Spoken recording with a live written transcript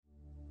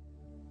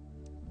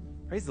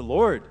Praise the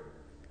Lord.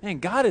 Man,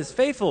 God is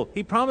faithful.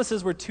 He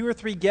promises where two or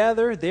three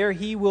gather, there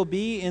he will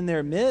be in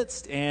their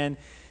midst, and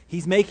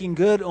he's making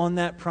good on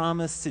that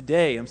promise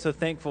today. I'm so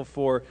thankful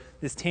for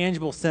this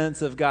tangible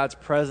sense of God's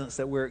presence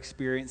that we're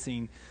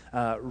experiencing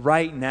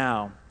right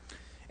now.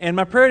 And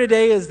my prayer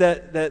today is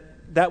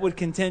that would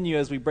continue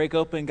as we break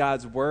open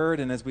God's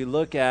Word and as we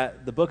look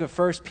at the book of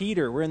 1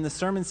 Peter. We're in the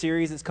sermon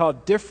series. It's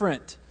called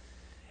Different.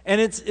 And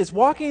it's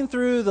walking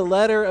through the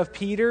letter of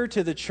Peter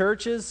to the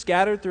churches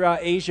scattered throughout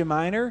Asia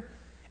Minor.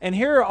 And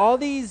here are all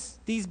these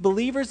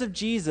believers of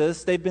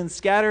Jesus. They've been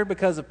scattered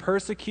because of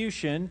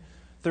persecution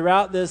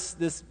throughout this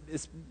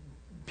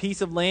piece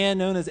of land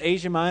known as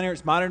Asia Minor.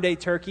 It's modern-day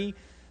Turkey.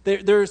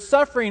 They're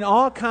suffering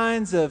all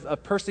kinds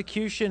of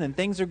persecution, and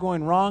things are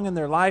going wrong in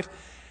their life.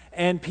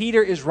 And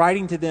Peter is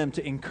writing to them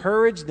to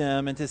encourage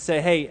them and to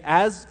say, hey,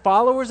 as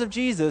followers of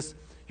Jesus,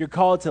 you're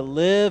called to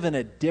live in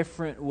a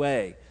different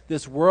way.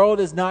 This world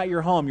is not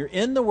your home. You're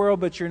in the world,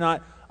 but you're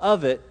not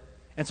of it.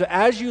 And so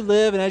as you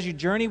live and as you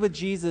journey with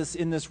Jesus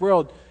in this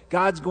world,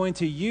 God's going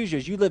to use you.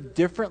 As you live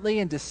differently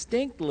and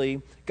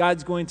distinctly,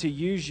 God's going to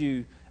use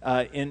you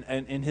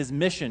in his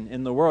mission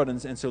in the world.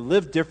 And so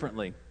live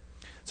differently.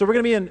 So we're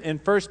going to be in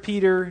 1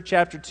 Peter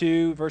chapter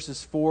 2,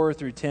 verses 4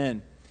 through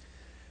 10.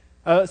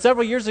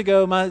 Several years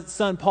ago, my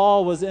son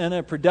Paul was in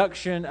a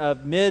production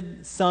of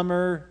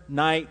Midsummer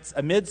Night's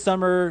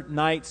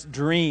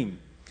Dream.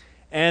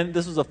 And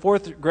this was a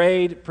fourth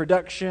grade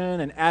production,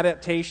 an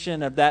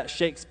adaptation of that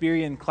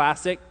Shakespearean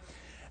classic.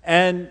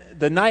 And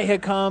the night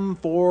had come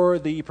for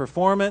the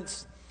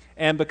performance.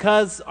 And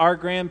because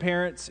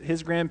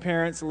his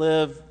grandparents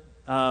live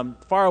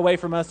far away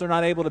from us, they're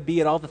not able to be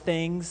at all the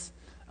things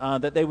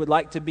that they would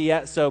like to be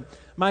at. So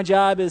my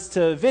job is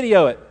to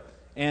video it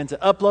and to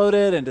upload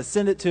it and to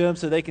send it to them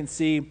so they can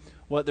see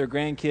what their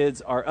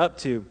grandkids are up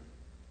to.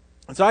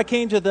 And so I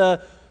came to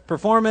the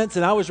performance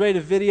and I was ready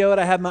to video it.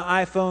 I had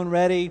my iPhone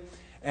ready.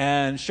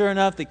 And sure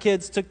enough, the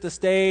kids took the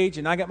stage,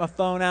 and I got my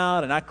phone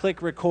out, and I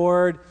click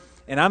record,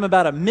 and I'm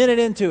about a minute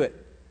into it.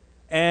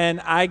 And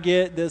I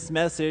get this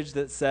message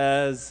that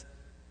says,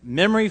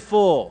 memory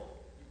full,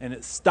 and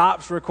it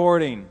stops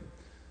recording.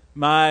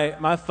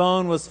 My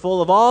phone was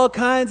full of all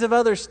kinds of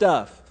other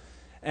stuff,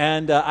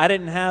 and I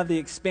didn't have the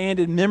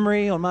expanded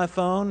memory on my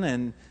phone,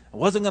 and I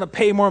wasn't going to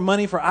pay more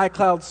money for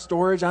iCloud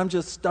storage. I'm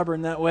just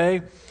stubborn that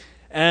way.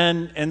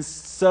 And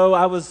so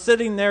I was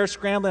sitting there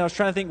scrambling. I was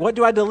trying to think, what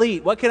do I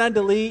delete? What can I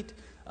delete?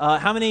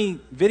 How many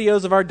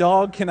videos of our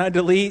dog can I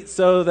delete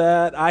so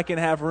that I can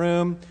have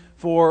room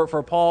for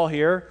Paul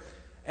here?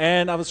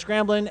 And I was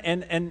scrambling,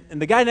 and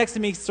the guy next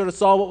to me sort of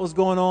saw what was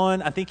going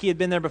on. I think he had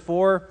been there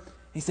before.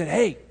 He said,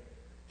 hey,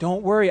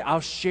 don't worry. I'll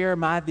share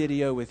my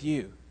video with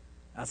you.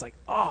 I was like,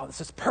 oh,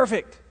 this is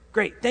perfect.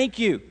 Great, thank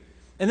you.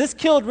 And this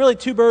killed really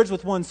two birds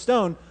with one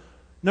stone.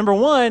 Number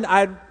one,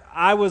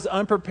 I was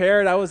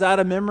unprepared. I was out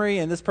of memory,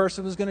 and this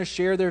person was going to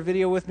share their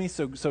video with me.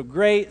 So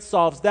great,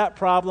 solves that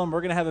problem. We're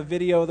going to have a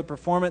video of the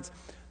performance.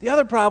 The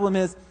other problem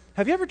is,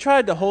 have you ever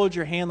tried to hold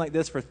your hand like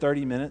this for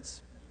 30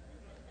 minutes?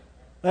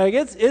 Like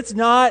it's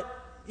not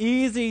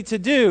easy to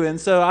do.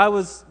 And so I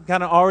was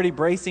kind of already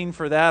bracing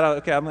for that.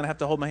 Okay, I'm going to have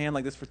to hold my hand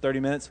like this for 30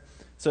 minutes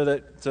so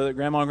that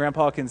Grandma and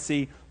Grandpa can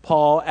see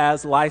Paul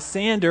as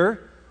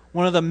Lysander,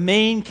 one of the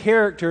main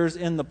characters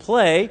in the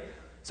play.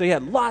 So he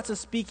had lots of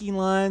speaking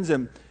lines,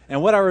 and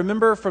what I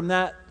remember from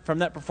that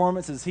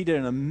performance is he did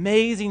an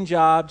amazing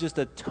job, just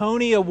a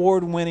Tony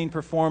Award-winning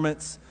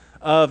performance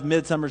of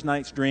Midsummer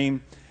Night's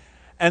Dream.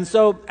 And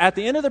so at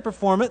the end of the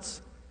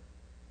performance,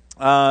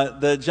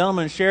 the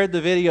gentleman shared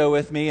the video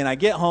with me, and I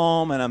get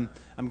home, and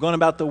I'm going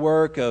about the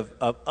work of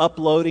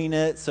uploading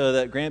it so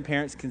that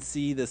grandparents can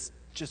see this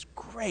just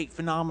great,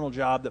 phenomenal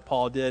job that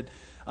Paul did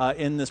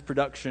in this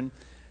production.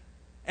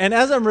 And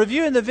as I'm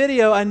reviewing the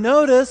video, I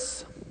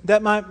notice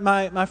that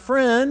my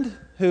friend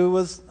who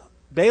was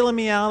bailing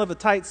me out of a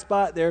tight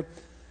spot there,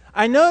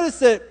 I noticed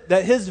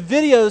that his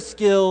video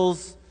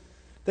skills,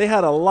 they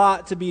had a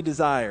lot to be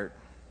desired.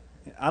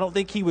 I don't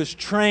think he was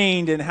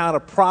trained in how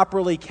to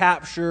properly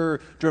capture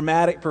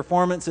dramatic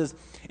performances.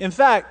 In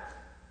fact,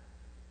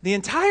 the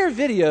entire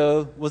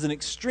video was an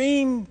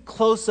extreme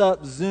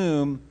close-up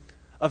zoom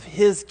of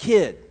his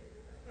kid.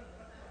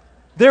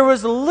 There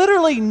was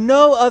literally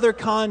no other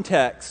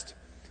context.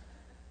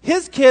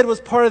 His kid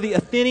was part of the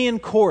Athenian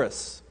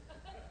chorus.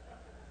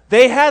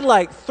 They had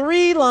like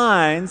 3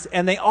 lines,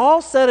 and they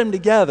all said them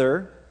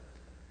together.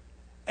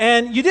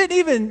 And you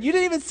didn't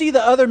even see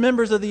the other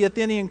members of the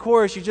Athenian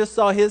chorus. You just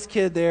saw his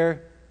kid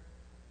there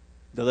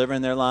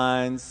delivering their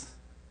lines,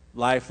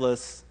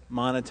 lifeless,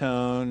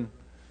 monotone.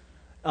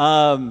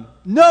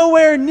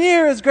 Nowhere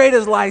near as great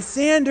as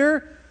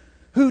Lysander,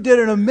 who did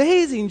an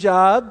amazing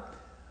job,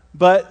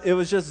 but it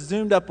was just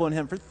zoomed up on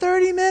him for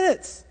 30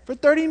 minutes. For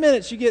 30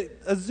 minutes, you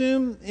get a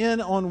zoom in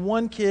on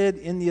one kid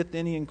in the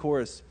Athenian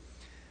chorus.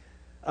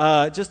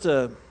 Just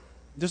a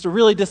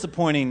really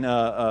disappointing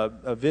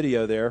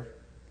video there.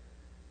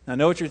 I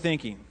know what you're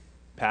thinking.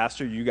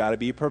 Pastor, you got to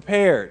be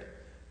prepared.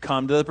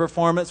 Come to the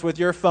performance with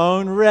your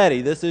phone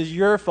ready. This is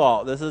your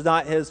fault. This is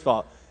not his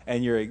fault.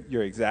 And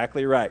you're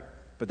exactly right.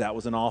 but that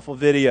was an awful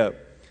video.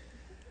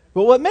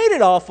 But what made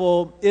it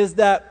awful is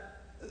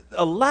that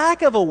a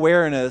lack of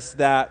awareness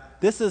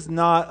that this is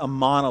not a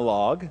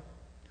monologue,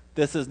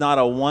 this is not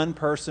a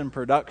one-person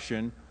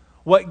production.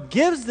 What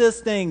gives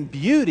this thing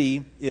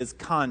beauty is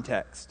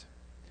context.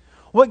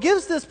 What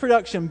gives this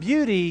production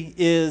beauty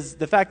is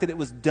the fact that it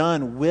was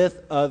done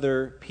with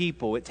other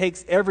people. It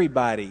takes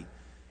everybody.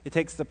 It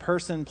takes the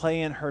person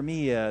playing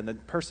Hermia and the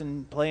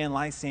person playing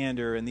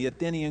Lysander and the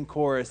Athenian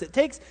chorus. It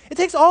takes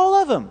all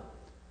of them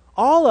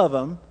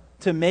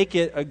to make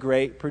it a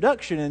great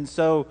production. And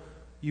so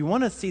you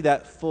want to see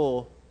that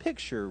full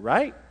picture,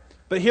 right?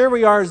 But here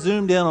we are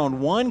zoomed in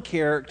on one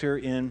character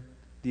in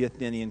the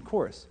Athenian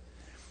chorus.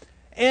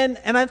 And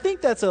I think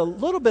that's a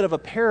little bit of a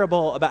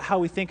parable about how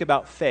we think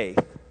about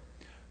faith.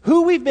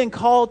 Who we've been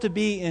called to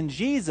be in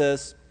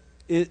Jesus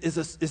is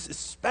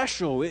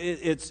special.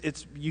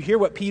 You hear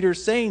what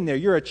Peter's saying there.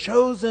 You're a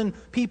chosen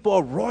people,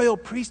 a royal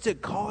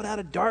priesthood called out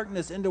of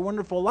darkness into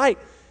wonderful light.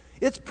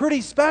 It's pretty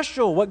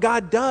special what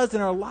God does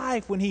in our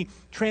life when He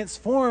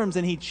transforms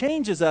and He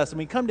changes us and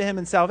we come to Him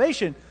in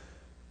salvation.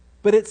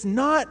 But it's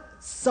not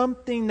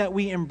something that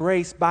we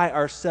embrace by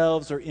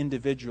ourselves or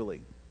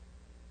individually.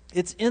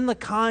 It's in the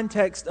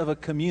context of a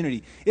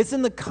community. It's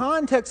in the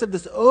context of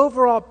this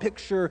overall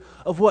picture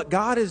of what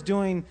God is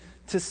doing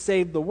to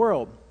save the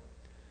world.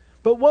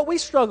 But what we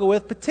struggle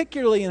with,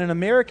 particularly in an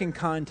American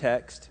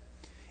context,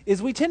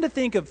 is we tend to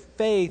think of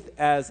faith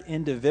as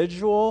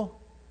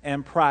individual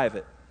and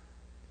private.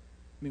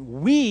 I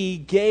mean, we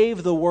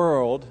gave the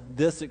world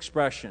this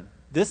expression.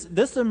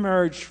 This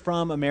emerged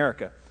from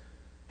America.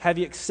 Have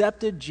you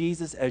accepted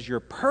Jesus as your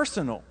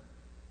personal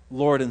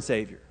Lord and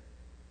Savior?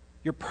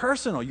 Your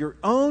personal, your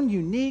own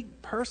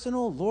unique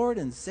personal Lord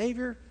and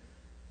Savior?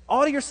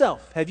 All to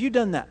yourself. Have you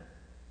done that?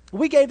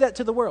 We gave that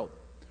to the world.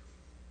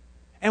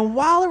 And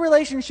while a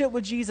relationship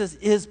with Jesus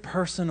is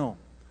personal,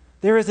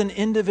 there is an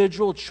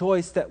individual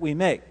choice that we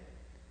make.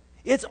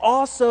 It's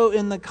also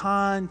in the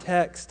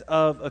context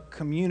of a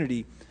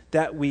community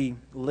that we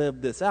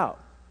live this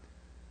out.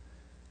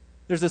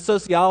 There's a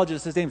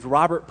sociologist, his name's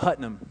Robert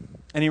Putnam,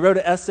 and he wrote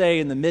an essay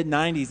in the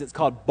mid-90s. It's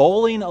called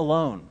Bowling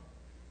Alone.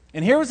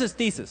 And here was his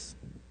thesis.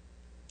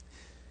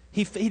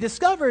 He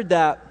discovered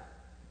that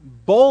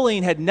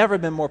bowling had never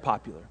been more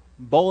popular.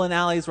 Bowling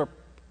alleys were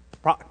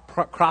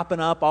cropping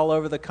up all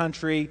over the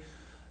country.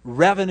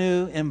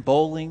 Revenue in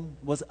bowling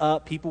was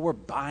up. People were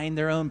buying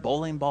their own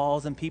bowling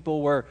balls, and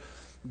people were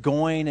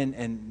going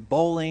and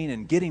bowling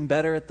and getting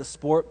better at the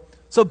sport.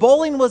 So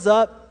bowling was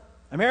up.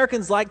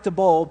 Americans liked to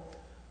bowl.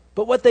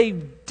 But what they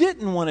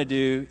didn't want to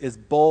do is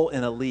bowl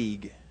in a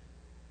league.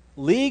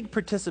 League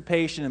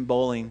participation in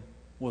bowling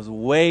was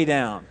way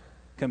down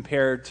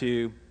compared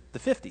to the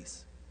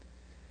 50s.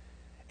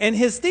 And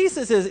his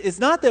thesis is, it's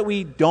not that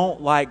we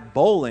don't like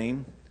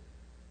bowling.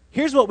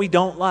 Here's what we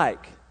don't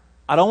like.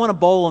 I don't want to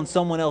bowl on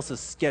someone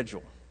else's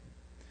schedule.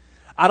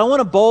 I don't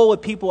want to bowl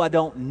with people I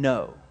don't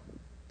know.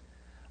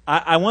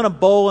 I want to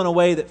bowl in a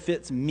way that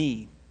fits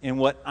me and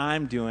what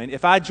I'm doing.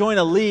 If I join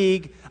a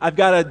league, I've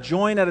got to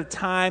join at a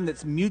time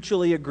that's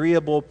mutually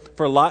agreeable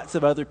for lots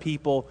of other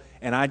people,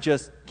 and I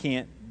just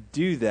can't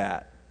do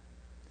that.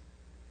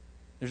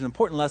 There's an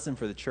important lesson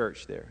for the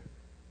church there.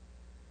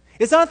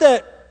 It's not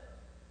that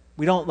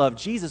we don't love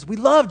Jesus. We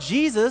love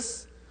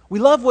Jesus. We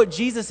love what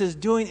Jesus is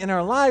doing in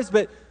our lives,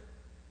 but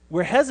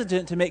we're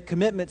hesitant to make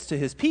commitments to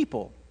His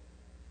people,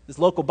 this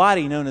local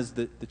body known as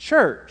the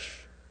church.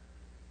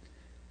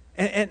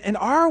 And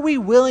are we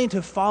willing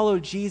to follow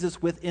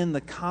Jesus within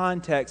the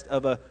context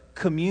of a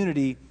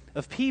community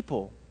of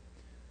people?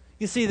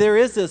 You see, there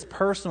is this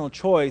personal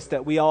choice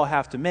that we all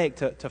have to make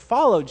to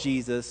follow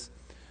Jesus,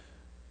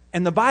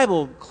 and the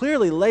Bible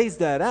clearly lays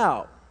that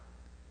out.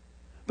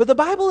 But the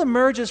Bible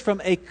emerges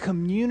from a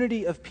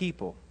community of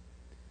people.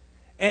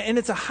 And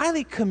it's a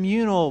highly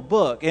communal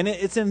book. And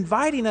it's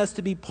inviting us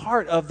to be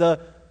part of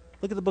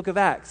look at the book of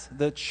Acts,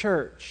 the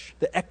church,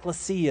 the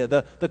ecclesia,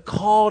 the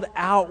called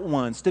out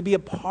ones, to be a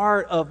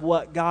part of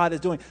what God is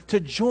doing, to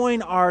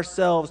join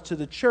ourselves to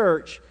the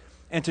church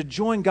and to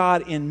join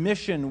God in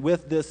mission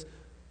with this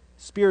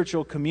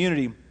spiritual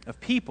community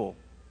of people.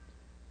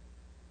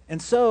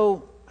 And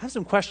so I have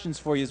some questions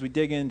for you as we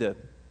dig into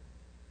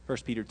 1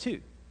 Peter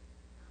 2.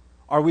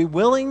 Are we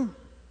willing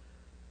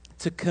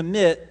to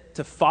commit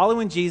to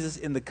following Jesus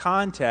in the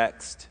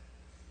context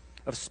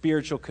of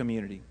spiritual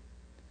community?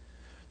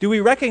 Do we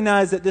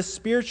recognize that this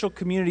spiritual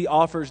community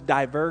offers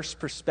diverse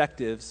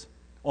perspectives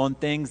on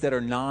things that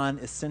are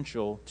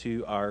non-essential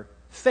to our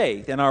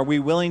faith? And are we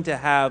willing to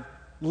have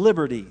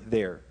liberty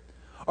there?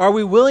 Are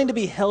we willing to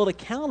be held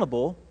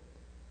accountable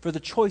for the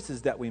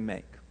choices that we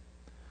make?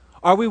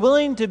 Are we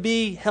willing to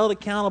be held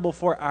accountable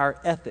for our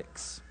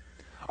ethics?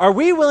 Are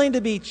we willing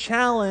to be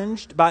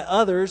challenged by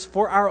others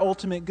for our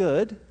ultimate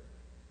good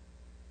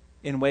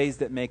in ways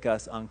that make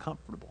us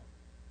uncomfortable?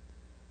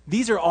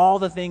 These are all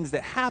the things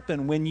that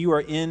happen when you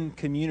are in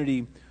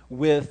community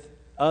with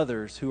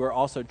others who are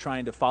also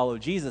trying to follow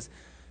Jesus.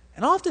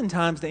 And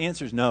oftentimes the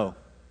answer is no.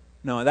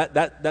 No,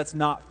 that's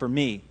not for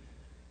me.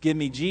 Give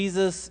me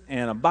Jesus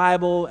and a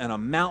Bible and a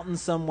mountain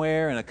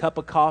somewhere and a cup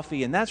of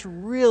coffee, and that's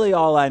really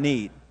all I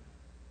need.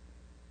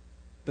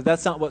 But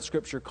that's not what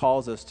Scripture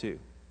calls us to.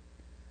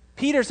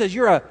 Peter says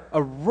you're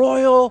a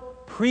royal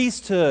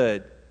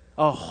priesthood,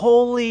 a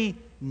holy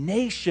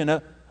nation,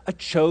 a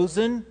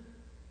chosen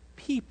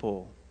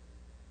people.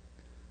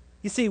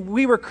 You see,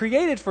 we were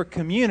created for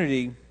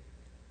community,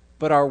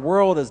 but our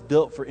world is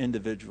built for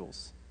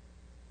individuals.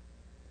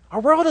 Our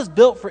world is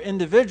built for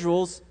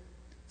individuals.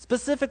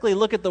 Specifically,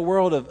 look at the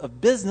world of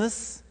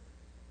business.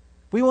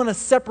 We want to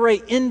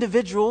separate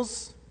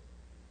individuals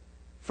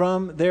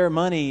from their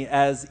money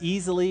as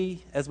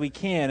easily as we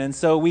can. And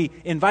so we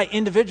invite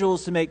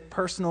individuals to make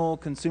personal,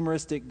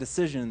 consumeristic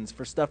decisions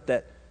for stuff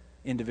that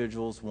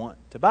individuals want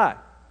to buy.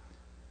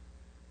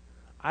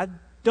 I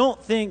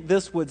don't think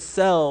this would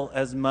sell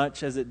as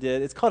much as it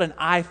did. It's called an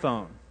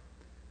iPhone.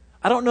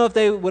 I don't know if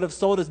they would have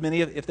sold as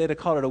many if they'd have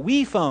called it a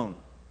Wii phone.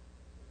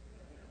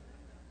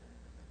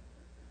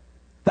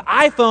 The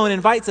iPhone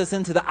invites us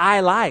into the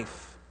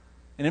iLife.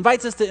 It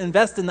invites us to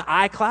invest in the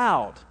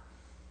iCloud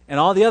and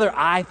all the other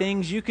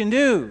things you can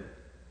do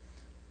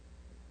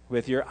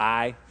with your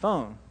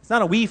iPhone. It's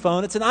not a Wii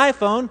phone, it's an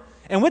iPhone.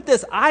 And with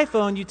this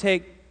iPhone, you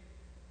take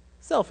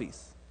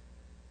selfies.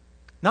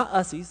 Not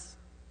ussies.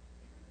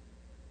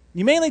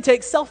 You mainly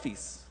take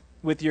selfies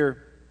with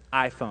your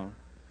iPhone.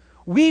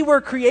 We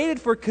were created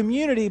for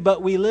community,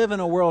 but we live in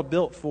a world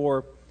built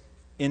for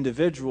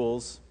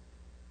individuals.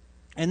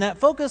 And that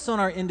focus on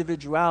our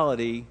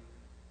individuality,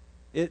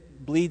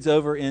 it bleeds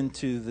over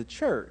into the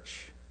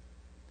church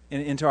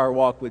and into our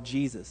walk with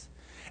Jesus.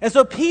 And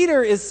so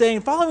Peter is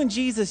saying following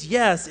Jesus,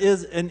 yes,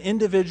 is an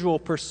individual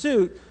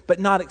pursuit, but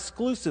not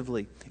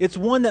exclusively. It's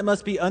one that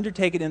must be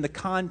undertaken in the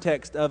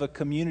context of a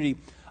community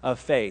of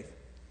faith.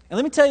 And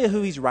let me tell you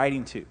who he's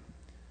writing to.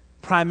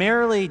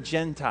 Primarily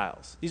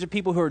Gentiles. These are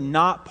people who are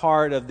not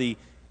part of the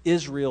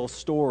Israel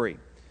story.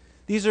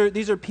 These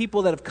are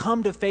people that have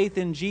come to faith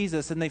in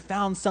Jesus and they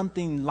found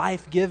something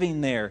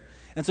life-giving there.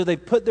 And so they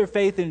put their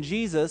faith in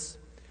Jesus.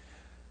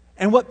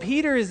 And what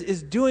Peter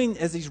is doing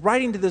as he's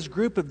writing to this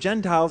group of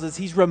Gentiles is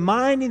he's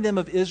reminding them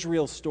of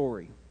Israel's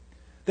story.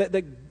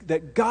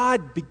 That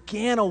God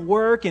began a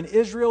work in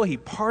Israel. He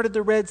parted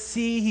the Red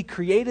Sea. He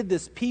created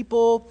this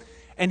people.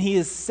 And he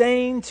is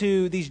saying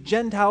to these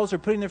Gentiles who are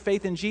putting their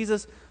faith in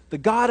Jesus, the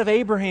God of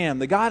Abraham,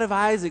 the God of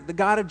Isaac, the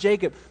God of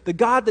Jacob, the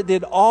God that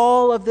did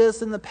all of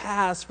this in the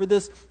past for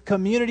this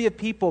community of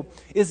people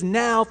is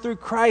now through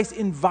Christ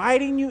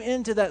inviting you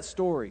into that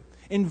story,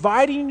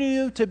 inviting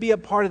you to be a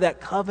part of that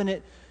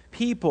covenant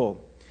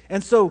people.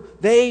 And so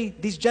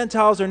these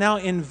Gentiles are now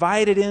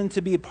invited in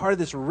to be a part of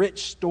this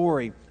rich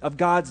story of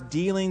God's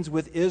dealings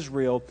with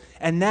Israel.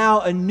 And now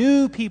a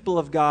new people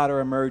of God are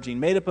emerging,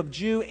 made up of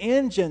Jew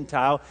and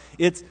Gentile.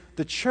 It's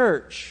the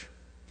church.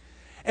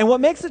 And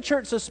what makes the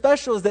church so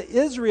special is that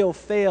Israel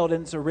failed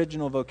in its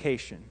original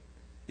vocation.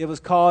 It was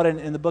called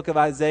in the book of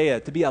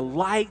Isaiah to be a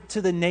light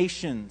to the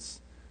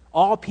nations.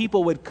 All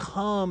people would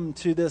come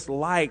to this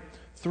light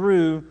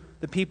through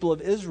the people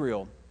of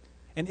Israel.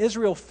 And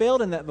Israel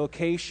failed in that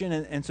vocation,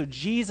 and so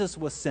Jesus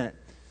was sent.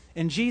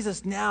 And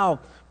Jesus now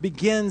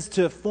begins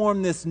to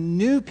form this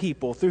new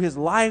people through his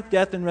life,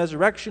 death, and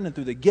resurrection, and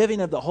through the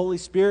giving of the Holy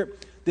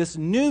Spirit. This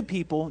new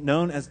people,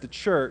 known as the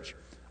church,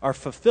 are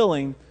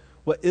fulfilling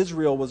what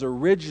Israel was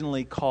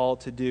originally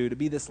called to do, to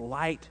be this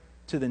light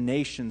to the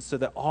nations so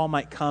that all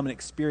might come and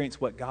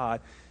experience what God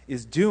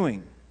is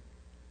doing.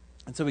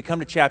 And so we come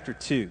to chapter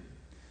 2.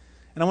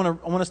 And I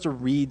want us to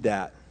read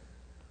that.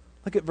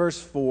 Look at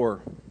verse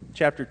 4,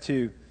 chapter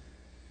 2.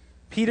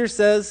 Peter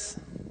says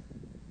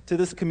to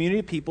this community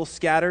of people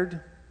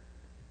scattered,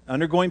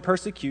 undergoing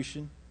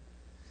persecution,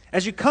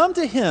 as you come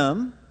to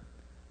him,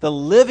 the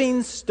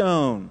living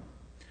stone,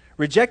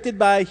 rejected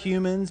by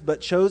humans,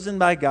 but chosen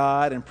by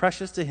God and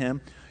precious to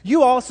him,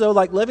 you also,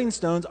 like living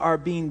stones, are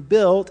being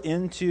built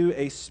into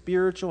a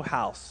spiritual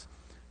house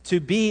to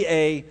be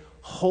a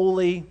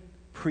holy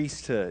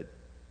priesthood.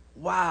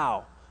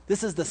 Wow.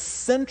 This is the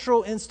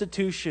central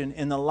institution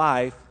in the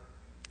life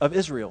of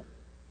Israel.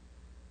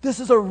 This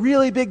is a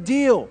really big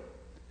deal.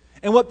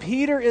 And what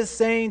Peter is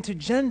saying to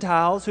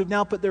Gentiles who've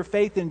now put their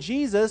faith in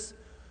Jesus,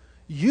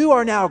 you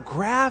are now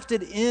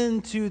grafted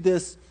into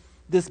this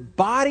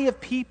body of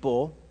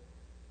people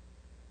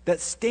that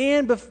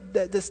stand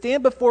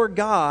before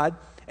God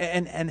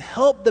and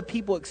help the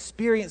people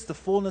experience the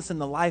fullness and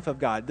the life of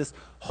God, this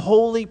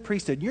holy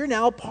priesthood. You're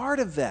now part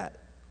of that.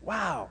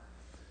 Wow.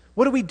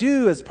 What do we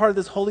do as part of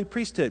this holy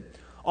priesthood?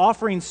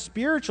 Offering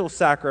spiritual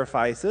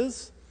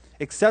sacrifices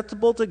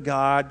acceptable to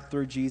God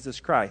through Jesus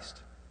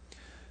Christ.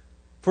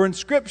 For in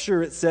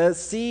Scripture it says,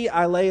 "See,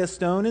 I lay a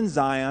stone in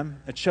Zion,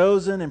 a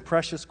chosen and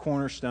precious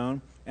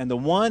cornerstone, and the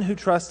one who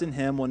trusts in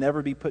him will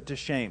never be put to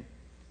shame."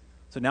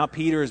 So now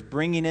Peter is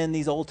bringing in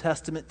these Old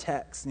Testament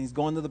texts, and he's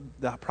going to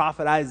the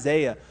prophet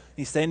Isaiah. And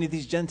he's saying to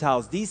these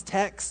Gentiles, these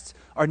texts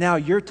are now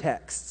your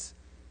texts.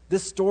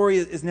 This story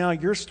is now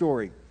your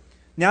story.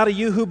 Now to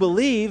you who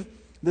believe,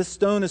 this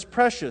stone is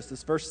precious. This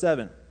is verse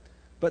 7.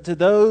 But to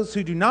those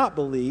who do not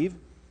believe,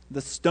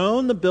 The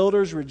stone the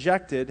builders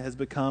rejected has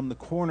become the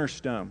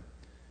cornerstone,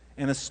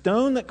 and a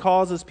stone that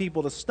causes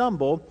people to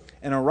stumble,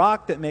 and a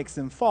rock that makes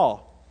them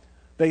fall.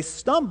 They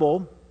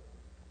stumble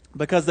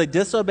because they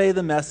disobey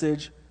the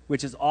message,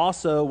 which is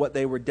also what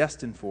they were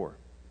destined for.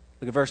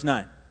 Look at verse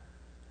 9.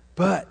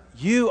 But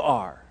you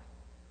are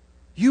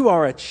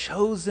a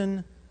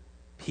chosen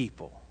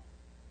people,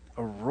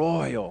 a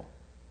royal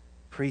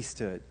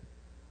priesthood,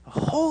 a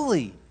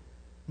holy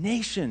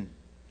nation,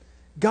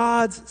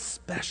 God's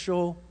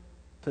special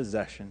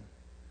possession,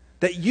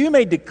 that you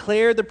may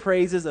declare the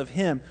praises of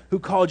him who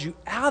called you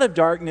out of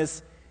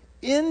darkness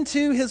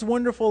into his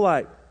wonderful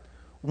light.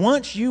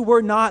 Once you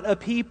were not a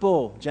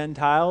people,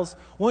 Gentiles.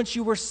 Once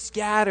you were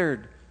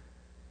scattered.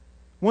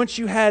 Once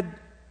you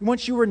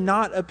were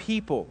not a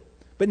people.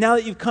 But now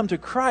that you've come to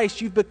Christ,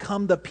 you've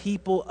become the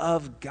people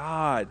of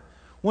God.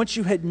 Once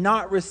you had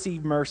not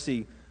received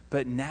mercy,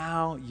 but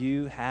now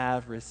you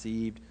have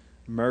received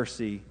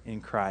mercy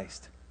in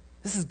Christ.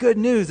 This is good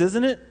news,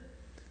 isn't it?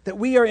 That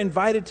we are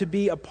invited to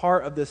be a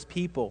part of this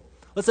people.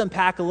 Let's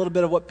unpack a little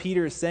bit of what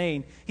Peter is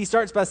saying. He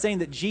starts by saying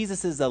that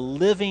Jesus is a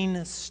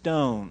living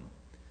stone.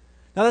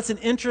 Now, that's an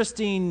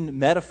interesting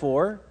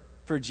metaphor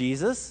for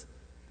Jesus.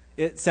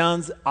 It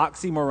sounds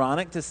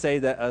oxymoronic to say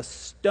that a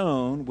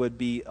stone would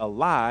be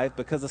alive,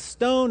 because a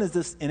stone is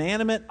this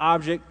inanimate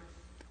object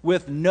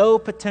with no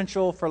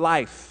potential for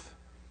life.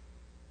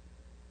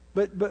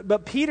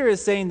 But Peter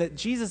is saying that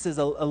Jesus is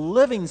a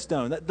living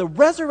stone, that the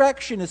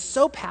resurrection is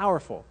so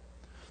powerful.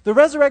 The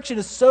resurrection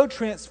is so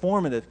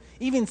transformative.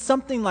 Even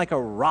something like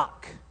a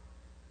rock,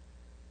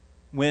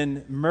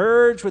 when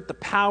merged with the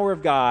power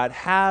of God,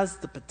 has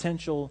the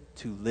potential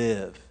to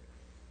live.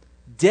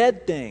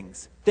 Dead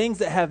things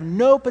that have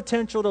no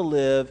potential to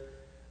live,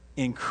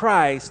 in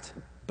Christ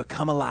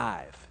become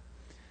alive.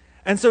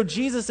 And so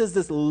Jesus is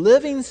this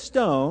living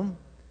stone.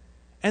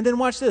 And then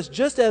watch this.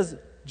 Just as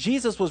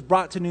Jesus was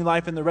brought to new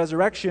life in the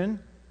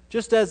resurrection,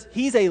 just as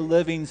he's a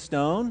living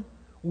stone,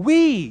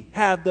 we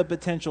have the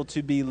potential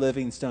to be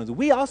living stones.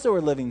 We also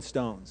are living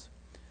stones.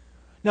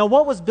 Now,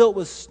 what was built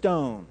with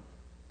stone?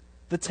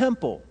 The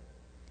temple.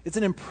 It's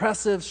an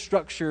impressive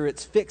structure.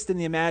 It's fixed in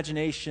the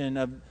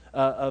imagination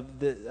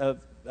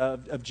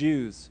of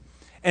Jews.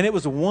 And it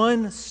was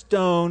one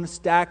stone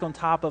stacked on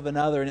top of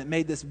another, and it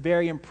made this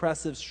very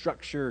impressive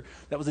structure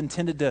that was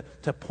intended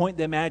to point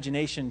the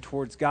imagination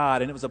towards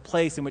God. And it was a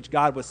place in which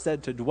God was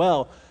said to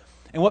dwell.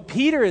 And what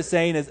Peter is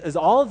saying is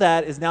all of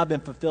that has now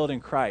been fulfilled in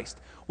Christ.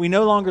 We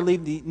no longer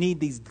need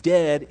these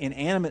dead,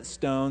 inanimate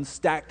stones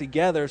stacked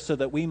together so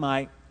that we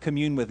might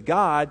commune with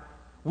God.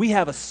 We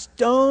have a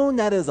stone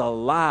that is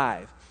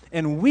alive,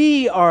 and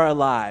we are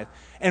alive.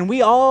 And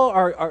we all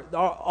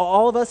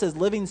all of us as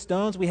living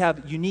stones, we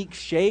have unique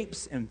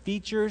shapes and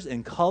features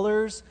and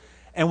colors.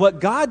 And what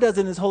God does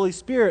in his Holy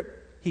Spirit,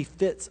 he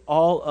fits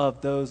all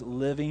of those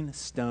living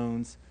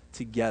stones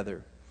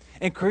together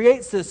and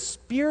creates this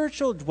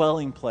spiritual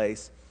dwelling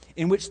place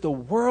in which the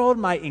world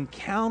might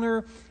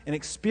encounter and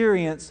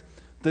experience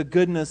the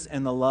goodness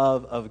and the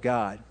love of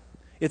God.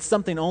 It's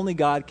something only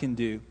God can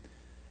do.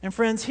 And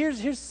friends,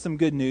 here's some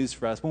good news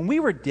for us. When we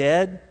were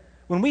dead,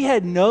 when we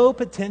had no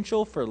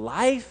potential for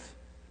life,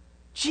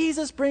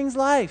 Jesus brings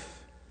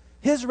life.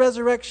 His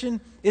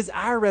resurrection is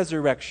our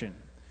resurrection.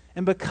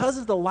 And because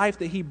of the life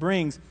that he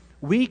brings,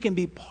 we can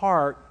be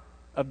part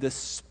of this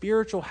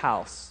spiritual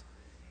house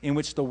in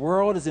which the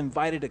world is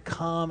invited to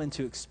come and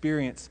to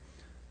experience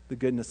the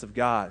goodness of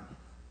God.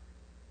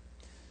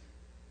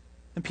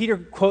 And Peter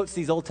quotes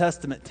these Old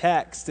Testament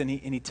texts, and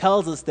he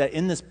tells us that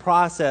in this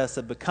process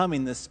of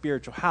becoming this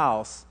spiritual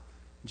house,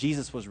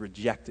 Jesus was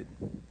rejected.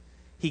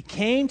 He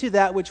came to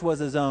that which was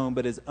his own,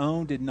 but his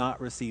own did not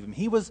receive him.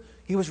 He was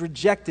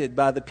rejected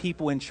by the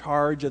people in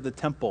charge of the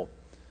temple,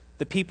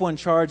 the people in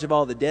charge of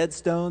all the dead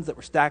stones that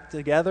were stacked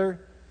together.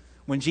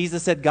 When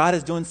Jesus said God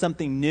is doing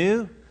something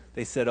new,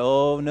 they said,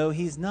 "Oh, no,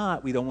 he's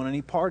not. We don't want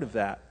any part of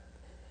that."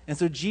 And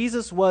so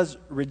Jesus was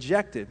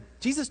rejected.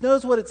 Jesus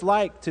knows what it's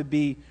like to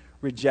be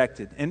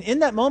rejected. And in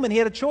that moment, he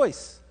had a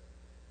choice.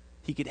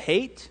 He could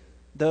hate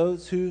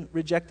those who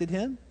rejected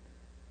him.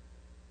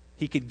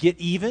 He could get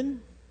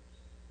even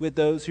with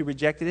those who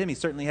rejected him. He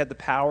certainly had the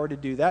power to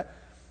do that.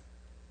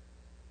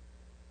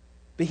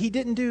 But he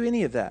didn't do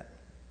any of that.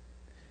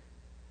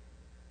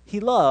 He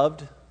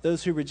loved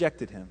those who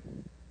rejected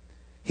him.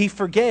 He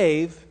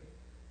forgave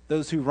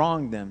those who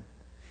wronged them.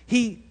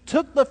 He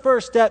took the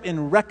first step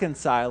in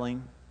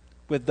reconciling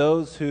with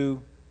those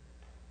who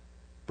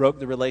broke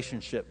the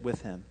relationship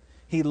with him.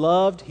 He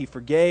loved, he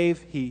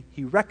forgave, he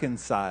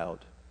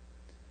reconciled.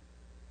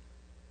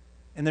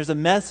 And there's a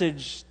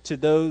message to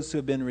those who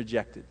have been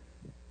rejected.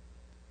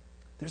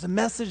 There's a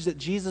message that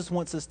Jesus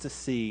wants us to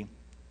see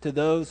to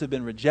those who have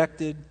been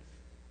rejected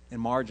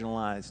and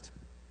marginalized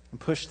and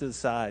pushed to the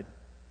side.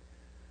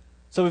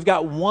 So we've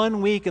got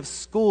 1 week of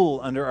school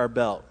under our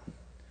belt.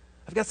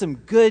 I've got some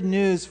good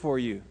news for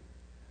you.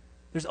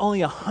 There's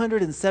only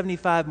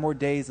 175 more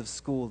days of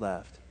school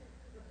left.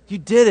 You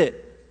did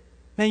it.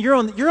 Man, you're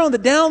on the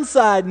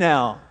downside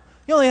now.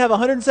 You only have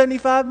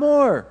 175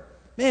 more.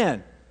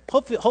 Man,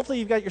 Hopefully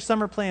you've got your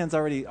summer plans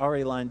already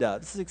lined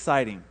up. This is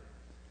exciting.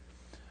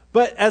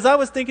 But as I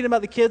was thinking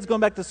about the kids going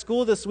back to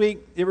school this week,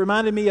 it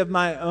reminded me of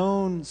my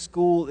own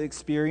school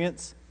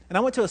experience. And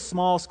I went to a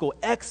small school,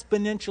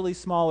 exponentially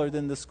smaller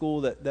than the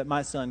school that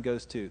my son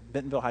goes to,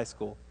 Bentonville High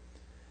School.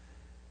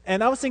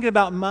 And I was thinking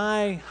about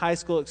my high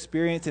school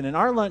experience, and in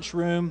our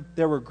lunchroom,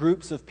 there were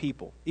groups of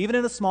people. Even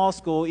in a small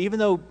school, even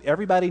though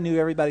everybody knew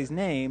everybody's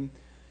name,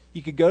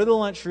 you could go to the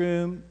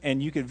lunchroom,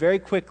 and you could very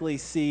quickly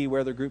see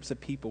where the groups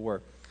of people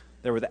were.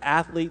 There were the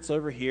athletes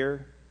over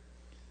here.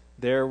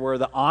 There were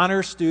the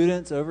honor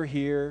students over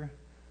here.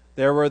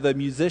 There were the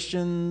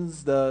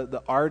musicians,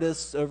 the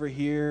artists over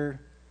here.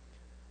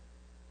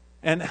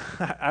 And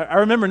I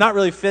remember not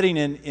really fitting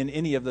in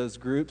any of those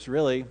groups,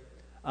 really.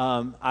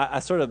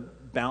 I sort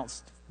of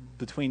bounced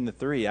between the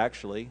three,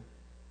 actually,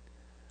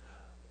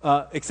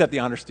 except the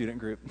honor student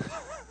group.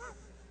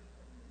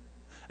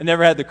 I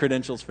never had the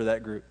credentials for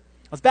that group.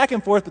 I was back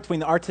and forth between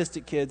the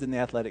artistic kids and the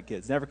athletic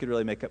kids. Never could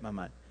really make up my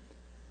mind.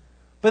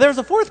 But there was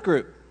a fourth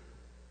group.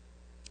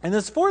 And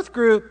this fourth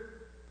group,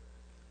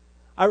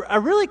 I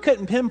really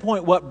couldn't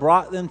pinpoint what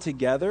brought them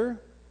together.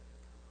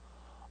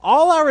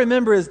 All I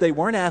remember is they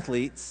weren't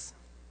athletes,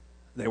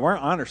 they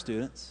weren't honor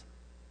students,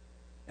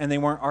 and they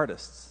weren't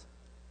artists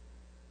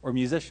or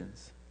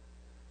musicians.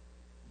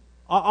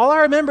 All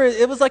I remember,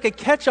 it was like a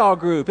catch-all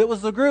group. It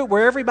was the group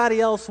where everybody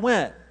else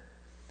went.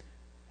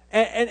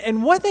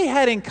 And what they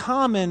had in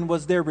common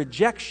was their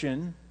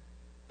rejection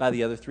by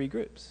the other three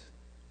groups.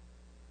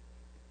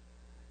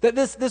 That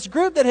this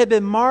group that had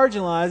been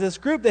marginalized, this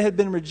group that had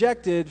been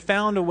rejected,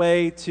 found a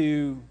way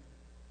to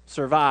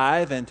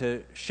survive and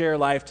to share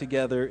life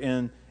together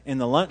in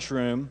the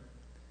lunchroom.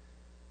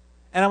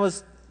 And I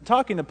was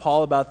talking to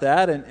Paul about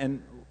that,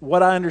 and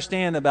what I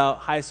understand about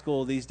high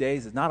school these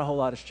days is not a whole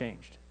lot has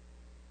changed.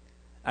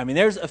 I mean,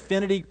 there's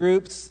affinity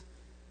groups.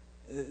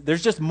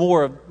 There's just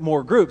more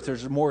groups.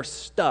 There's more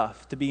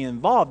stuff to be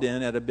involved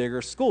in at a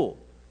bigger school.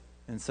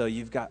 And so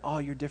you've got all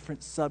your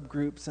different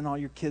subgroups and all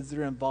your kids that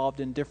are involved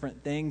in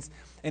different things.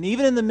 And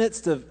even in the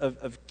midst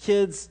of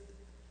kids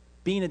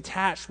being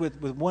attached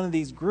with one of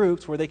these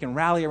groups where they can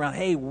rally around,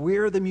 hey,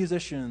 we're the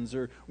musicians,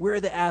 or we're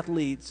the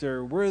athletes,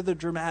 or we're the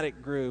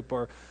dramatic group,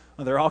 or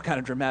well, they're all kind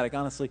of dramatic,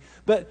 honestly.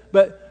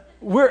 But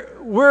we're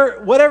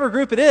whatever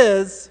group it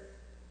is,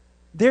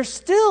 there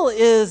still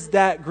is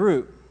that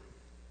group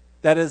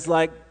that is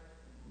like,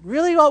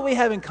 really what we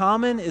have in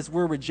common is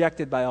we're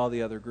rejected by all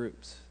the other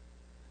groups.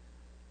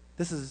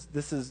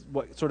 This is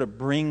what sort of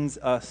brings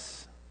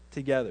us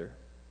together.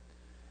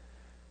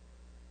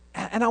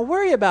 And I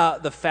worry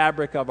about the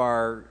fabric of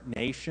our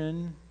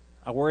nation.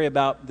 I worry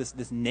about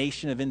this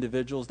nation of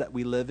individuals that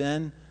we live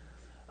in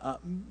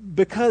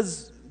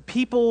because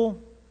people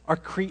are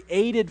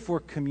created for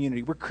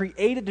community. We're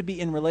created to be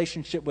in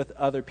relationship with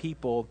other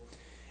people.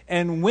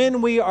 And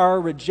when we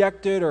are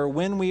rejected or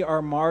when we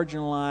are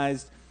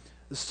marginalized,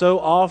 so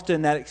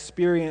often that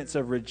experience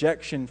of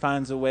rejection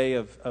finds a way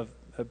of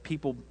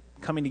people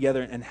coming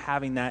together and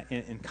having that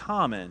in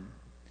common.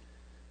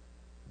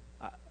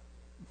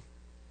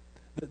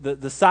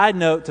 The side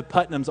note to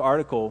Putnam's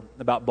article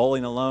about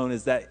bowling alone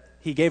is that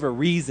he gave a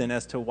reason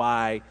as to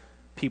why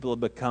people have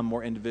become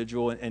more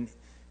individual. And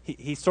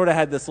he sort of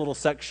had this little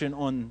section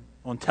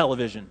on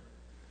television.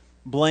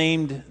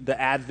 Blamed the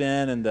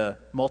advent and the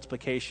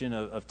multiplication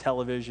of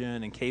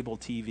television and cable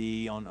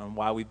TV on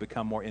why we've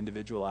become more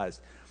individualized.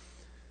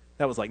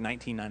 That was like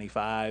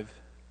 1995.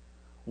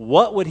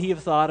 What would he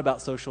have thought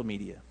about social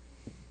media?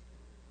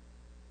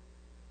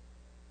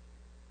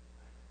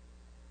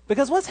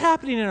 Because what's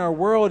happening in our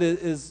world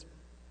is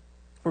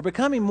we're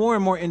becoming more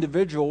and more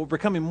individual, we're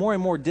becoming more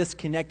and more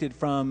disconnected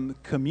from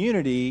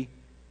community,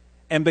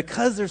 and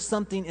because there's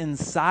something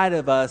inside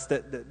of us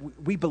that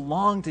we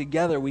belong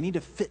together, we need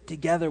to fit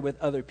together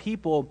with other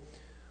people,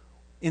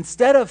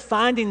 instead of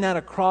finding that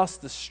across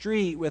the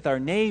street with our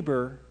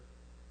neighbor,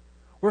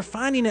 we're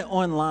finding it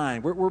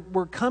online.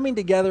 We're coming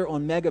together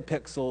on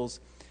megapixels,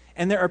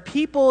 and there are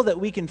people that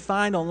we can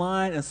find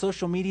online, and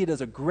social media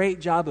does a great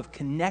job of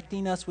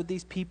connecting us with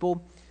these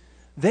people.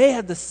 They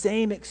had the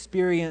same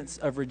experience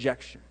of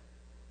rejection.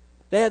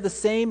 They had the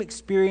same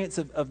experience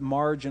of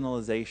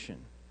marginalization.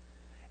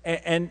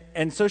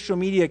 And social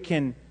media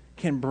can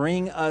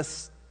bring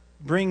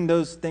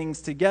those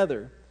things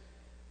together.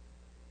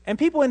 And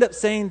people end up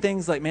saying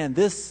things like, man,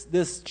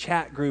 this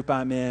chat group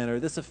I'm in or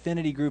this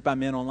affinity group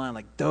I'm in online,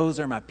 like those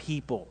are my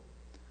people.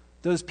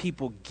 Those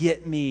people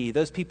get me.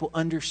 Those people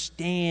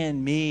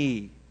understand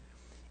me.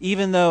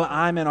 Even though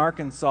I'm in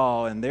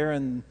Arkansas and they're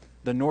in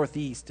the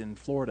Northeast and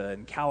Florida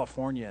and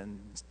California and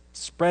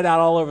spread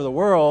out all over the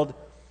world,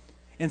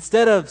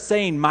 instead of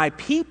saying my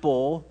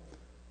people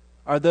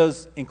are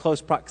those in close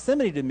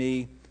proximity to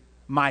me,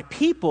 my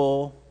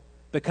people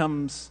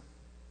becomes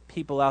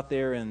people out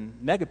there in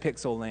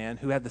megapixel land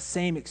who have the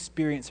same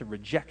experience of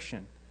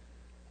rejection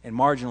and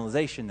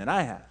marginalization that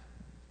I have.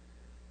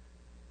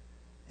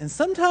 And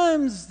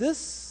sometimes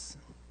this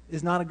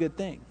is not a good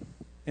thing,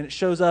 and it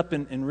shows up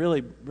in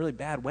really, really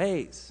bad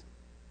ways.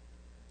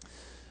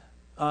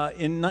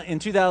 In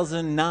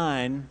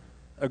 2009,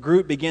 a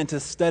group began to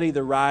study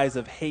the rise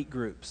of hate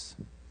groups.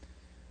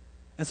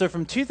 And so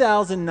from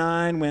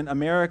 2009, when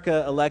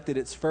America elected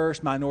its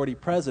first minority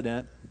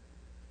president,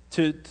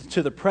 to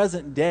the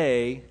present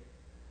day,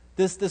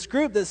 this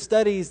group that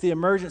studies the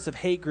emergence of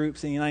hate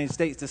groups in the United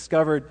States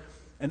discovered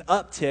an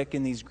uptick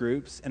in these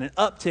groups and an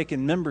uptick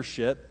in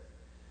membership.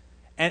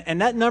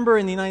 And that number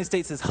in the United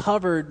States has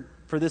hovered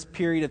for this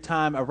period of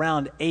time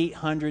around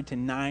 800 to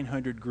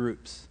 900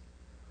 groups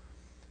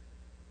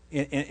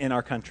in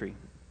our country.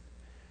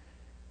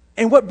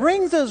 And what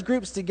brings those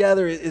groups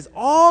together is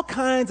all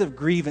kinds of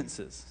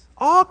grievances,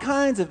 all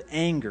kinds of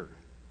anger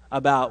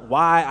about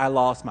why I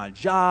lost my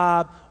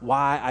job,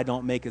 why I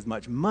don't make as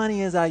much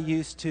money as I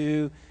used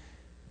to.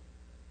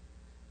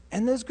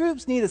 And those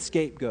groups need a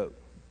scapegoat.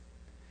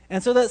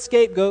 And so that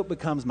scapegoat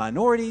becomes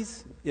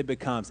minorities, it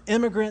becomes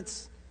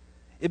immigrants,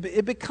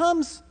 it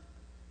becomes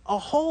a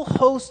whole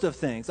host of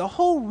things, a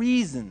whole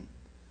reason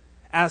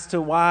as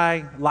to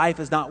why life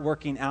is not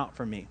working out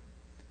for me.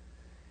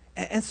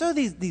 And so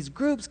these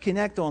groups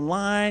connect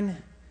online,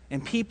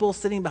 and people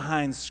sitting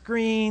behind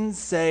screens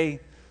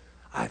say,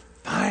 I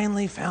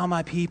finally found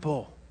my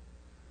people.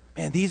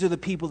 Man, these are the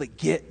people that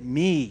get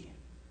me.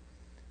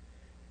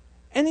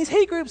 And these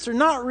hate groups are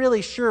not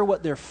really sure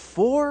what they're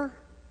for,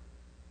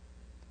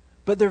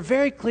 but they're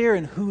very clear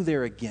in who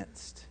they're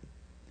against.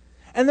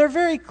 And they're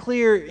very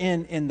clear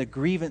in the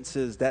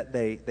grievances that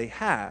they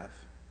have.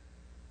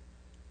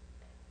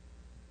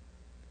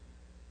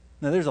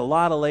 Now, there's a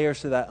lot of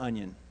layers to that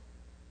onion,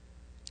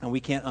 and we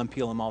can't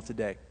unpeel them all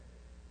today.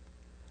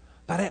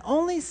 But I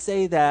only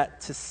say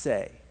that to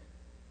say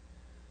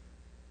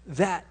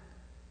that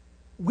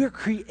we're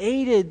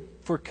created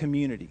for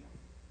community.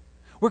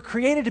 We're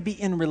created to be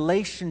in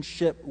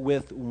relationship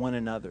with one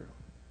another.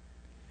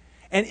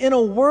 And in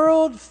a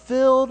world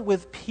filled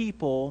with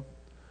people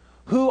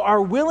who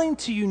are willing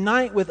to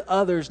unite with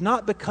others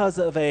not because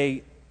of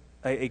a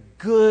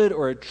good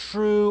or a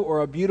true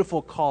or a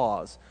beautiful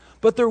cause,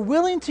 but they're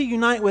willing to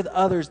unite with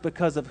others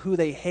because of who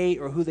they hate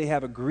or who they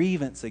have a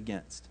grievance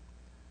against.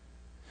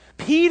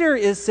 Peter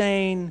is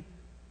saying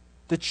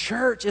the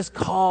church is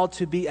called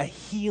to be a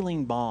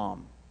healing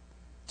balm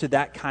to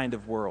that kind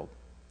of world.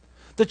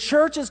 The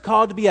church is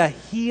called to be a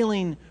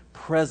healing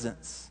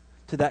presence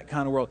to that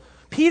kind of world.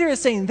 Peter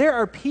is saying there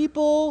are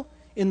people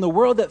in the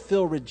world that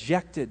feel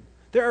rejected.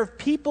 There are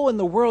people in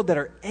the world that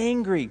are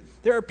angry.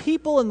 There are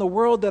people in the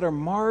world that are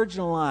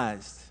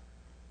marginalized.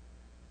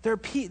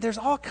 There's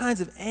all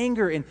kinds of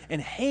anger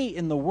and hate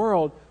in the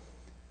world.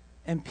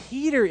 And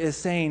Peter is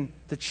saying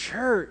the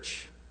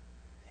church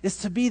is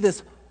to be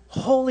this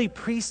holy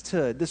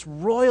priesthood, this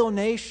royal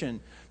nation,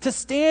 to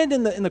stand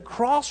in the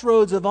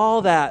crossroads of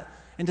all that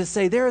and to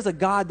say there is a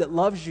God that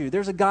loves you.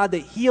 There's a God that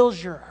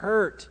heals your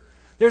hurt.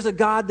 There's a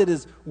God that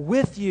is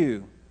with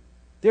you.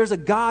 There's a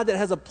God that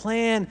has a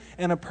plan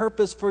and a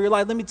purpose for your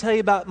life. Let me tell you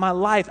about my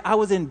life. I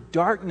was in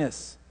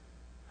darkness.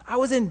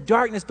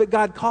 But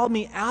God called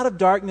me out of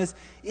darkness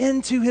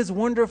into his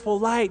wonderful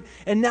light.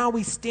 And now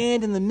we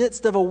stand in the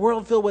midst of a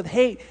world filled with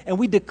hate, and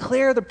we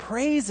declare the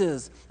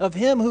praises of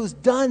him who's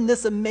done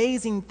this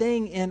amazing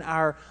thing in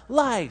our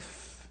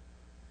life.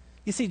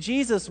 You see,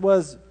 Jesus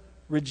was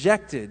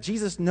rejected.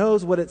 Jesus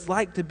knows what it's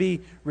like to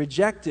be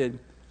rejected.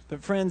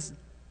 But friends,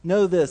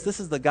 know this. This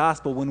is the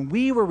gospel. When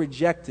we were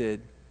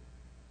rejected,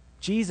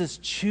 Jesus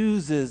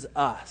chooses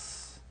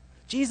us.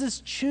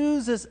 Jesus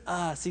chooses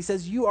us. He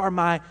says, you are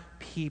my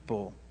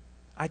people.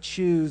 I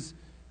choose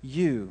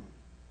you.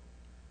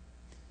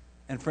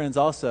 And friends,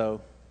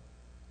 also,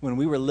 when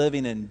we were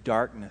living in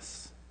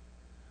darkness,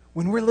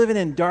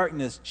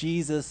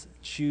 Jesus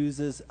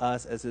chooses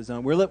us as his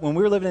own. When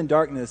we were living in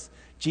darkness,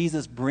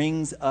 Jesus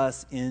brings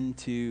us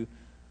into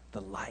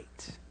the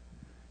light.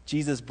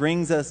 Jesus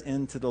brings us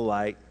into the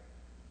light.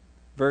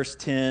 Verse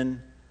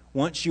 10,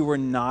 once you were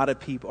not a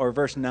people, or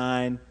verse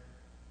 9,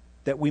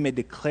 that we may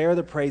declare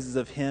the praises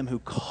of him who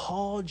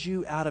called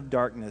you out of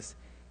darkness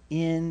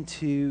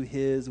into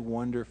his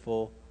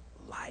wonderful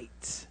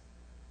light.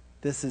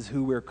 This is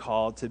who we're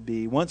called to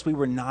be. Once we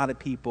were not a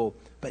people,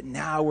 but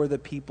now we're the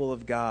people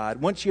of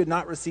God. Once you had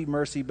not received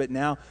mercy, but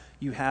now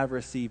you have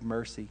received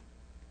mercy.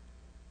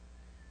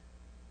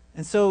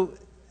 And so,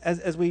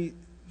 as we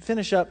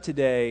finish up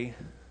today,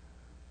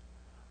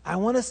 I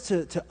want us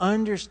to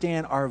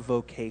understand our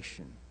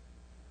vocation.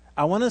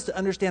 I want us to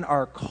understand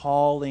our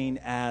calling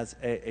as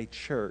a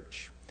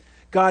church.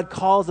 God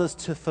calls us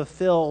to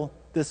fulfill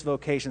this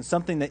vocation,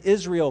 something that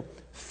Israel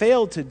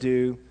failed to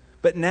do,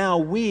 but now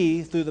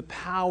we, through the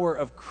power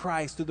of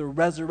Christ, through the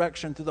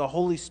resurrection, through the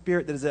Holy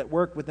Spirit that is at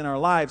work within our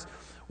lives,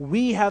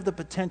 we have the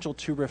potential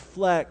to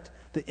reflect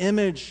the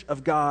image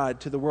of God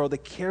to the world, the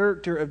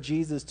character of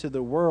Jesus to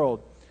the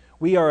world.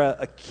 We are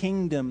a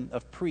kingdom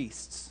of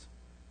priests.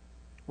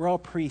 We're all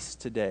priests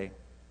today.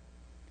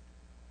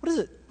 What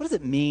does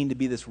it mean to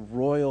be this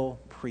royal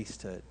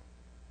priesthood?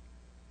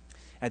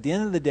 At the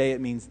end of the day,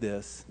 it means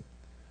this.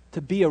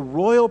 To be a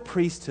royal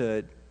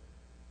priesthood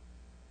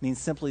means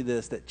simply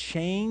this, that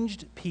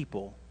changed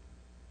people,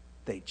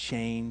 they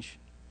change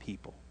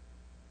people.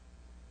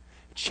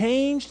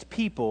 Changed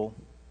people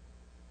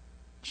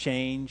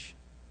change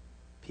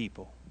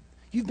people.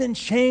 You've been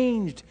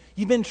changed.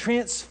 You've been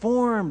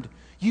transformed.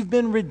 You've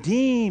been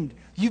redeemed.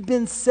 You've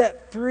been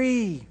set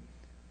free.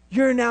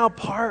 You're now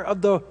part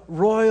of the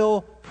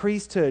royal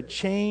priesthood.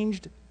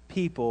 Changed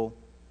people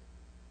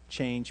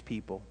change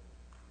people.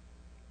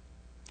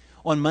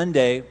 On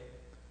Monday,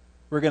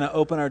 we're going to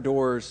open our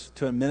doors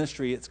to a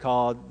ministry. It's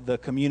called the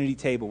Community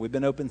Table. We've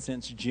been open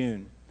since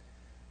June.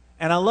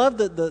 And I love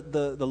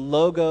the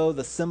logo,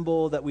 the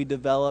symbol that we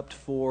developed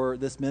for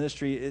this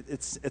ministry.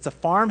 It's a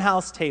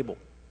farmhouse table.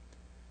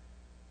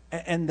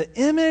 And the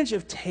image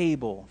of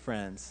table,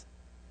 friends,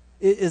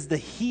 is the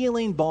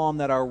healing balm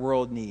that our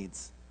world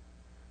needs.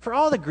 For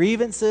all the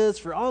grievances,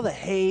 for all the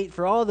hate,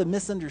 for all the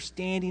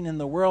misunderstanding in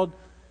the world,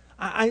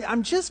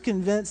 I'm just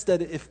convinced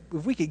that if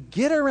we could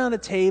get around a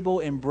table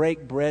and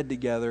break bread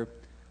together,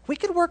 we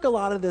could work a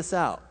lot of this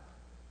out.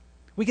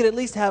 We could at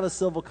least have a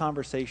civil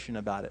conversation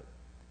about it.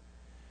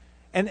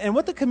 And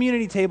what the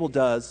community table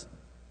does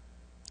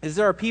is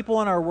there are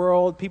people in our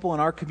world, people in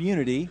our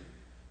community,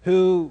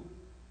 who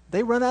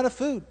they run out of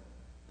food.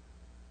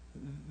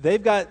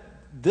 They've got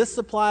this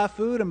supply of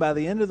food, and by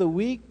the end of the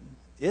week,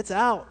 it's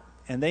out,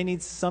 and they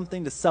need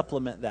something to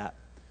supplement that.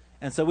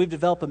 And so we've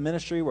developed a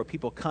ministry where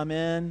people come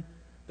in,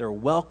 they're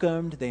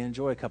welcomed, they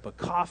enjoy a cup of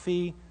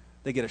coffee,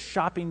 they get a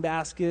shopping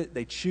basket,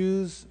 they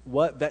choose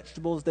what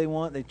vegetables they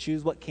want, they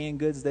choose what canned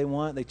goods they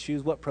want, they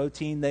choose what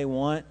protein they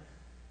want.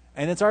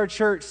 And it's our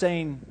church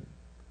saying,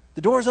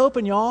 the door's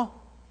open, y'all.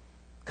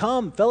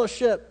 Come,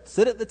 fellowship,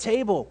 sit at the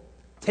table,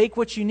 take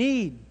what you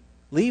need,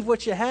 leave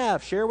what you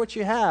have, share what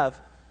you have,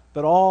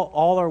 but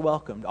all are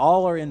welcomed,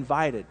 all are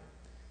invited.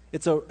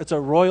 It's a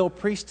royal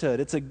priesthood.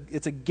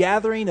 It's a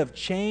gathering of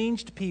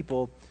changed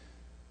people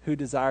who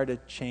desire to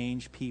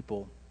change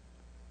people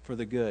for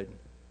the good.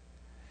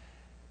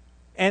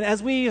 And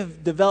as we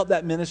have developed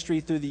that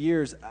ministry through the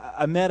years,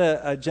 I met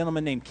a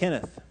gentleman named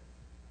Kenneth.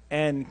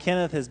 And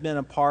Kenneth has been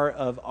a part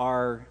of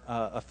our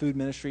a food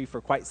ministry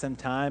for quite some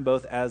time,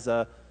 both as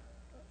a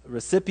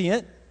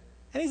recipient,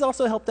 and he's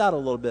also helped out a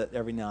little bit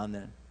every now and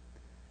then.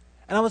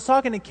 And I was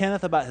talking to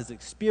Kenneth about his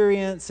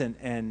experience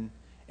and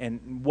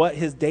what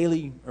his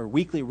daily or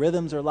weekly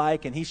rhythms are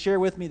like, and he shared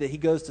with me that he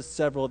goes to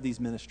several of these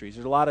ministries.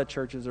 There's a lot of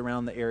churches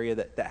around the area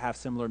that have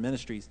similar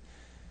ministries.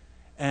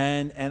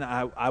 And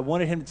I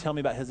wanted him to tell me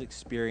about his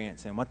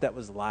experience and what that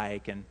was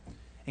like. And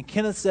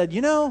Kenneth said,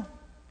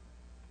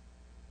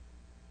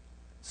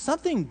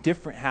 something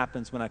different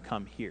happens when I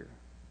come here.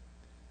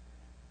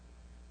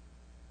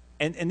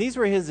 And these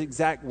were his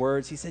exact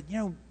words. He said,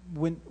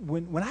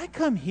 when I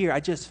come here, I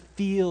just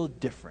feel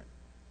different.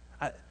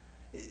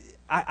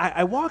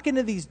 I walk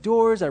into these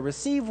doors, I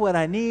receive what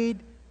I need,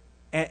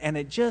 and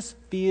it just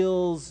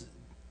feels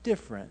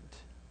different.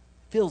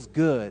 It feels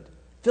good.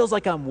 It feels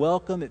like I'm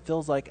welcome. It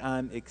feels like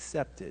I'm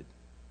accepted.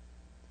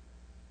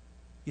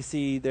 You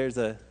see, there's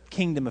a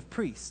kingdom of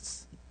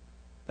priests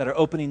that are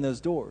opening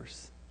those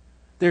doors.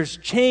 There's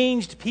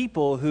changed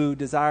people who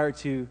desire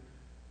to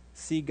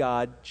see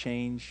God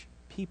change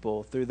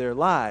people through their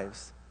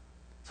lives.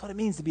 That's what it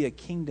means to be a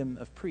kingdom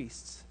of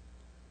priests.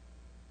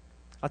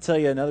 I'll tell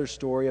you another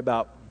story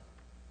about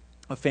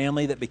a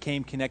family that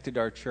became connected to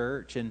our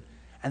church, and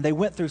they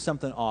went through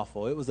something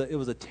awful. It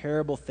was a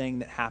terrible thing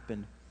that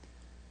happened.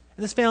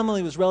 And this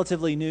family was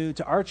relatively new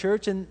to our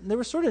church, and they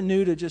were sort of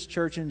new to just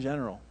church in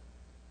general.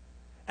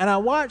 And I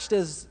watched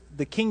as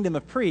the kingdom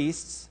of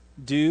priests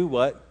do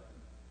what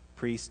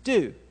priests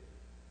do.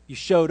 You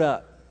showed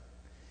up.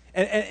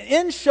 And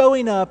in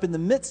showing up in the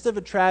midst of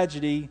a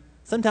tragedy,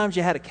 sometimes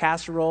you had a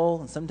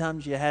casserole, and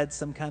sometimes you had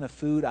some kind of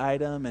food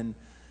item, and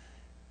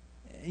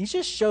you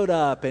just showed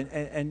up,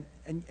 and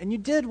you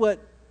did what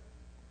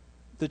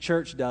the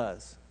church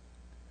does.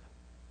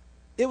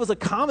 It was a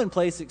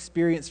commonplace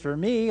experience for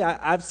me.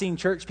 I've seen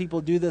church people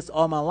do this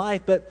all my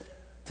life, but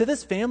to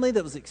this family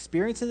that was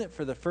experiencing it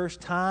for the first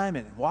time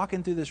and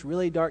walking through this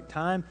really dark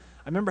time,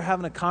 I remember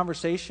having a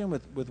conversation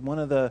with one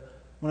of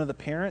the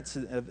parents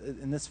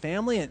in this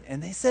family,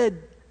 and they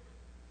said,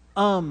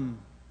 so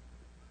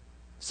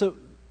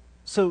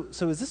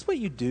is this what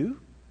you do?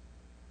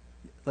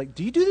 Like,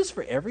 do you do this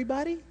for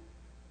everybody?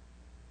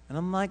 And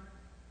I'm like,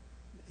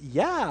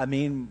 yeah, I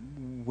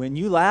mean, when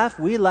you laugh,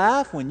 we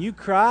laugh. When you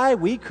cry,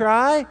 we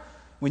cry.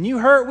 When you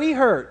hurt, we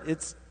hurt.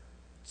 It's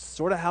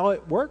sort of how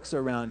it works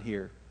around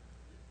here.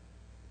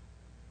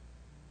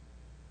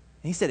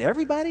 And he said,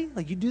 everybody?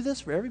 Like, you do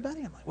this for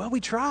everybody? I'm like, well, we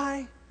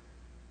try.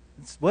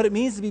 It's what it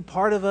means to be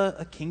part of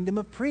a kingdom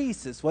of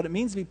priests. It's what it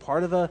means to be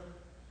part of a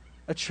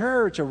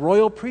church, a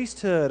royal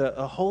priesthood,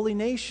 a holy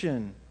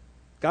nation,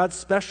 God's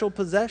special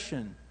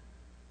possession.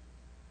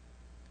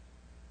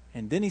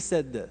 And then he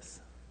said this.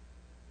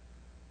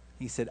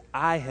 He said,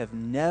 I have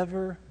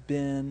never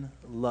been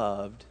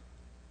loved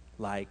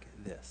like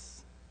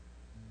this.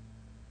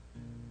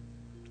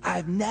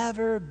 I've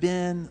never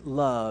been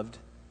loved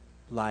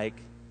like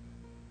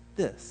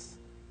this.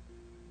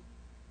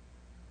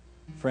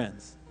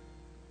 Friends,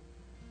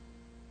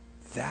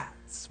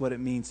 that's what it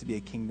means to be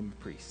a kingdom of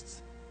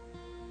priests.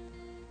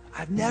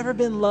 I've never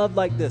been loved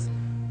like this.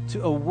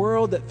 to a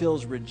world that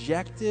feels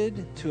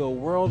rejected, to a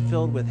world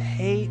filled with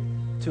hate,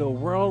 to a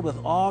world with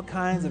all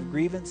kinds of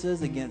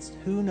grievances against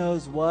who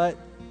knows what,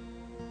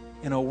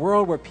 in a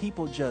world where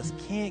people just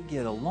can't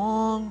get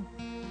along.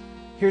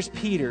 Here's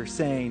Peter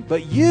saying,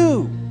 but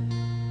you're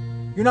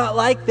not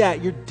like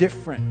that. You're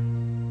different.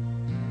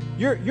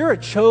 You're a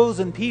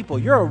chosen people.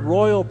 You're a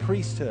royal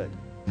priesthood.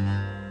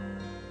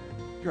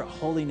 You're a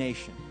holy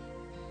nation.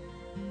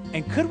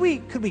 And could we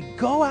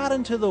go out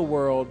into the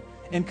world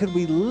and could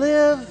we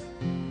live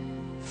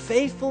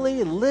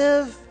faithfully,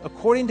 live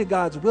according to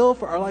God's will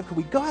for our life? Could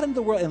we go out into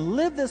the world and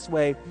live this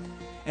way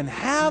and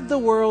have the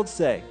world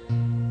say,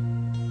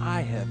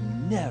 I have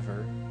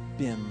never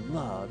been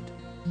loved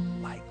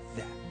like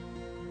that?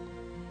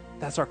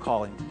 That's our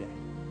calling today.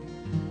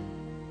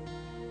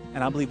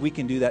 And I believe we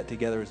can do that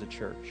together as a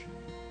church.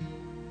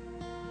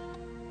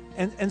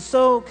 And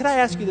so, could I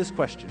ask you this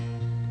question?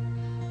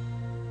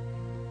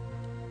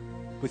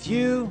 With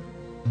you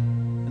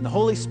and the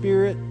Holy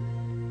Spirit,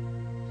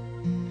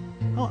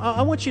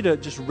 I want you to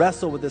just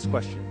wrestle with this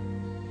question.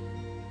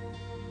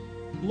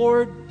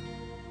 Lord,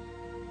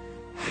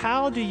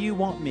 how do you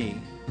want me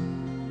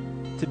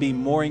to be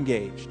more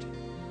engaged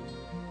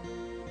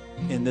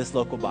in this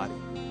local body?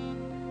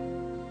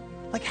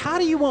 Like, how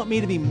do you want me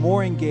to be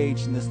more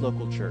engaged in this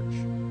local church?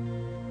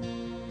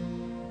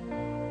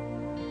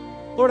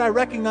 Lord, I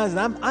recognize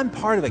that I'm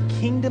part of a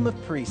kingdom of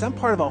priests. I'm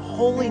part of a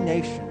holy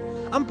nation.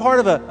 I'm part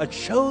of a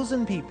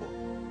chosen people.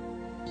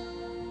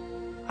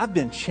 I've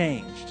been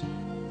changed.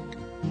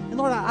 And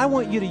Lord, I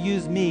want you to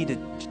use me to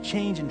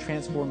change and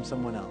transform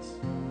someone else.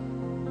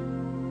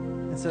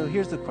 And so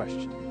here's the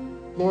question.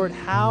 Lord,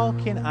 how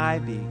can I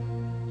be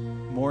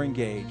more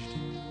engaged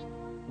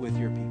with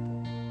your people?